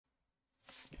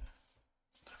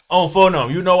On phone,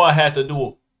 you know I had to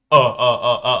do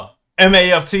MAF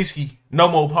TEESKI, No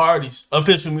More Parties,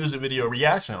 official music video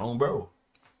reaction on bro.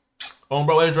 On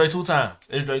bro, it's Dre 2 times.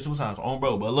 It's Dre 2 times on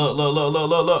bro. But look.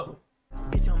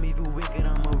 Bitch, tell me if you wicked,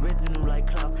 I'm original like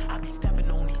Klaus. I be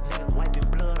stepping on these niggas, wiping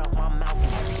blood off my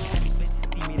mouth. These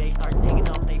bitches see me, they start taking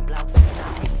off they blouse. I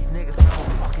hate these niggas,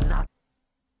 I'm fucking not.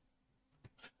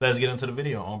 Let's get into the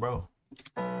video on bro.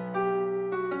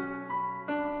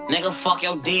 Nigga, fuck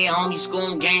your dead homie,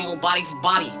 school gang, go body for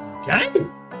body.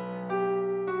 Gang?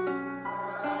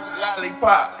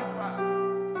 Lollipop.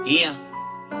 Yeah.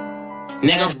 That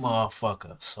Nigga,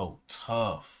 motherfucker so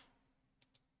tough.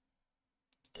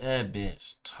 That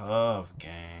bitch tough,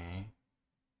 gang.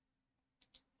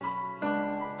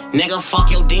 nigga,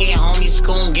 fuck your dead homie,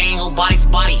 school gang, go body for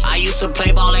body. I used to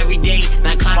play ball every day,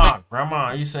 now clapping.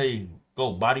 Grandma, you say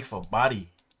go body for body.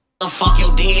 Fuck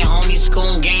your dead homie,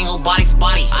 school gang, go body for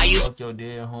body. I used Fuck your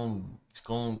dead homie,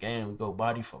 school gang, we go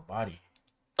body for body.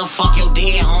 to fuck your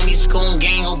dead homie, school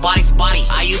gang, go body for body.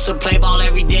 I used to play ball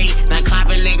every day, now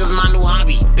clapping niggas my new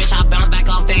hobby. Bitch, I bounce back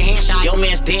off that handshot. Your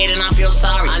man's dead and I feel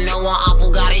sorry. I know one apple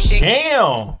got his shit.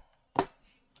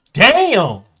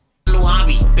 Damn. New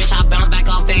hobby. Bitch, I bounce back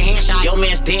off that handshot. Your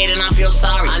man's dead and I feel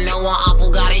sorry. I know one apple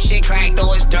got his shit cracked,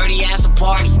 though it's dirty ass a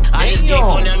party. I just gave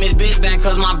for them his bitch back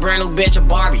cause my brand new bitch a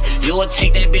Barbie. You would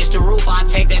take that bitch to roof, I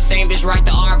take that same bitch right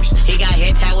to Arby's. He got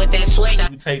hit tag with that switch.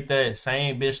 You take that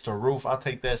same bitch to roof, I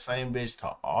take that same bitch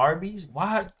to Arby's?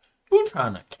 Why? You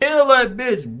trying to kill that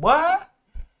bitch, boy?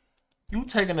 You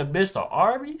taking a bitch to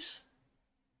Arby's?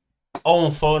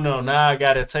 On phone now I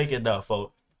gotta take it though,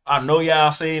 folks. I know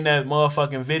y'all seen that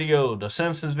motherfucking video, the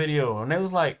Simpsons video, and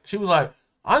she was like,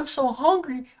 I'm so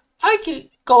hungry, I can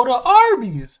go to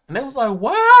Arby's. And they was like,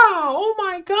 wow, oh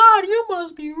my God, you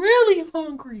must be really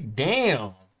hungry.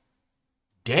 Damn.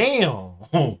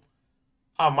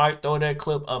 I might throw that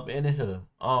clip up in here.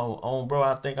 On bro,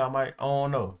 I think I might, I don't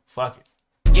know. Fuck it.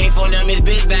 Gave for them his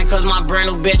bitch back cause my brand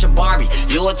new bitch a Barbie.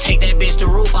 You would take that bitch to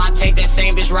roof, I take that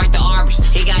same bitch right to Arby's.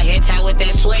 He got hit tag with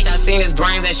that switch, I seen his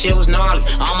brain, that shit was gnarly.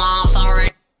 All my arms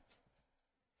already.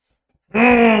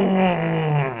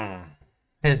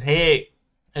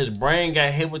 His brain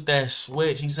got hit with that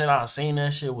switch. He said I seen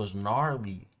that shit was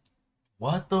gnarly.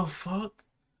 What the fuck?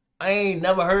 I ain't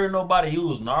never heard nobody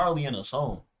use gnarly in a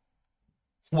song.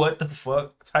 What the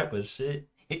fuck type of shit?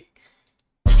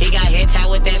 He got hit tag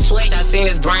with that switch, I seen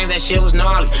his brain, that shit was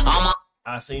gnarly. All my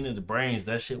I seen his brains,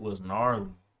 that shit was gnarly.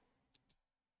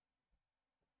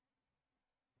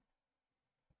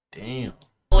 Damn.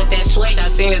 with that switch, I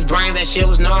seen his brain, that shit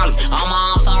was gnarly. All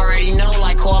my arms already know,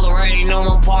 like Call already no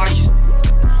more parties.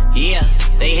 Yeah,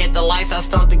 they hit the lights, I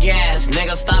stumped the gas.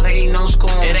 Nigga, stop hating no school.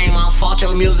 It ain't my fault,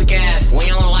 your music ass. We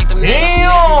don't like them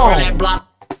niggas from that block.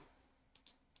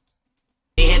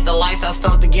 They hit the lights, I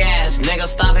stumped the gas. Nigga,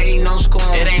 stop hating no school.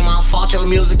 It ain't my fault, your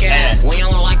music ass. We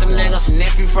don't like them niggas.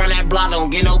 Nephew from that block don't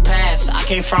get no pass. I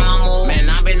came from my move. Man,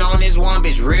 I been on this one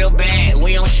bitch real bad.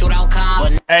 We don't shoot out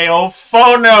cars. Hey, on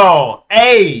phono.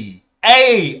 Hey,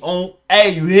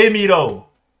 you hear me though?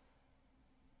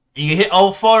 You hit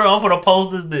on phono. I'm gonna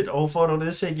post this bitch. On phono,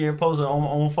 this shit getting posted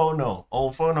on phono.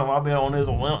 On phono, I been on this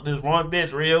one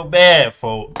bitch real bad,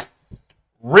 folks.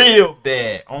 Real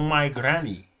bad. On my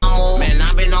granny. Man,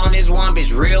 I been on this one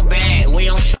bitch real bad.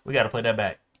 We gotta play that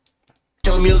back.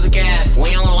 Your music ass.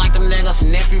 We don't like them niggas.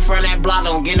 Nephew from that block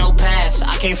don't get no pass.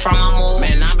 I came from my move.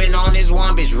 Man, I been on this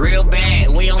one bitch real bad.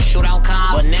 We don't shoot out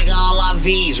cars, but nigga, all our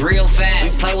V's real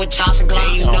fast. We play with chops and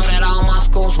gloves. You know that all my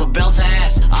schools were built to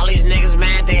ass. All these niggas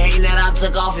mad, they hating that I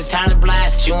took off. It's time to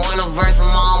blast. You want a verse from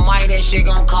All Might? That shit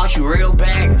gon' cost you real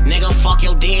bad. Nigga, fuck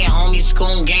your dead homie.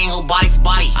 School gang, go body for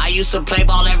body. I used to play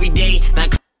ball every day. Now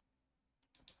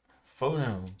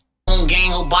Phono. gang,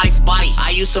 go body for body.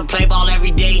 I used to play ball every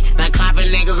day. Now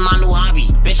clapping niggas my new hobby.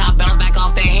 Bitch, I bounce back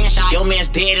off that handshot. Your man's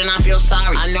dead and I feel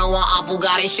sorry. I know one apple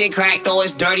got his shit cracked, though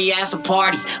it's dirty ass a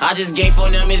party. I just gave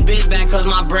for them his bitch back cause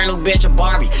my brand new bitch a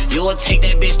Barbie. You would take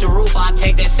that bitch to roof, I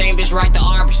take that same bitch right to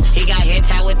Arby's. He got hit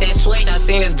tag with that switch, I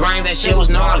seen his brain, that shit was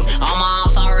gnarly. All my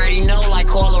arms already know, like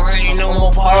Call already no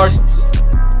more parties.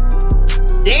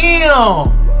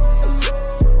 Damn!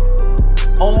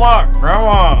 On my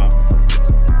grandma.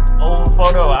 On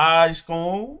photo, I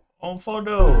school. On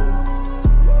photo.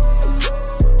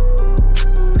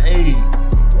 Hey.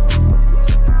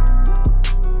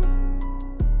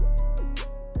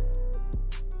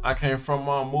 I came from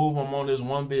my move. I'm on this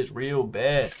one bitch real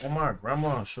bad. On my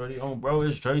grandma, shorty. On bro,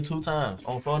 it's Dre 2 times.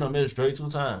 On photo, it's Dre 2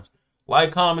 times.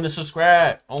 Like, comment, and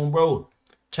subscribe. On bro.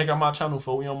 Check out my channel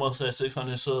for we almost at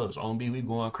 600 subs. On B, we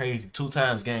going crazy. 2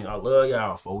 times, gang. I love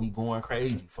y'all for we going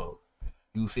crazy, folks.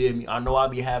 You feel me? I know I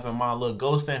be having my little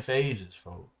ghosting phases,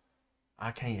 folks.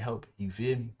 I can't help it. You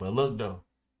feel me? But look though,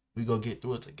 we gonna get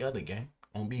through it together, gang.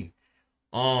 On B.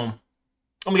 I'm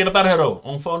gonna get up out of here though.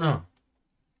 On phone now.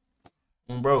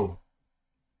 On bro.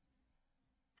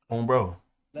 On bro.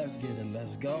 Let's get it,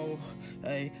 let's go.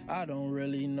 Hey, I don't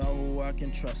really know who I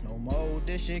can trust no more.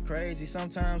 This shit crazy.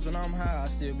 Sometimes when I'm high, I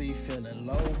still be feeling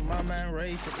low. My mind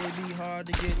racing, it be hard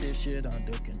to get this shit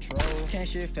under control. Can't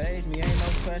shit phase me, ain't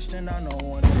no question. I know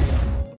one day I'm